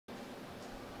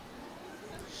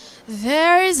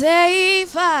There's a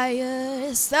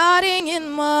fire starting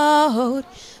in my heart,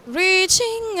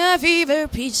 reaching a fever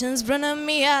pitch and burning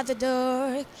me at the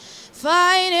door.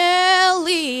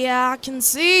 Finally, I can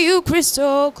see you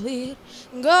crystal clear.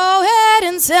 Go ahead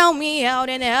and sell me out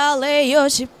and I'll lay your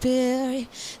ship bare.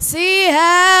 See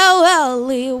how I'll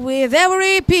live with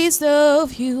every piece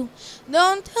of you.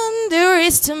 Don't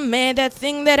underestimate that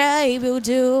thing that I will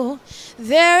do.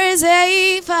 There is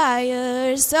a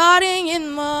fire starting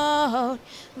in my heart,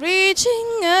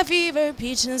 reaching a fever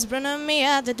pitch and burning me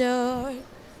at the door.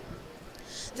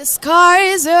 The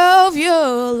scars of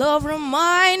your love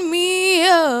remind me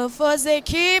of us. They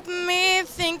keep me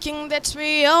thinking that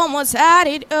we almost had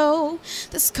it all.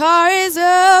 The scars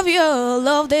of your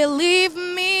love, they leave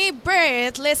me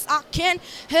breathless. I can't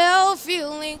help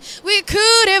feeling we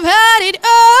could have had it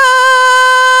all.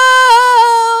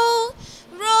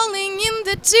 Rolling in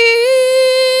the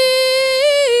deep,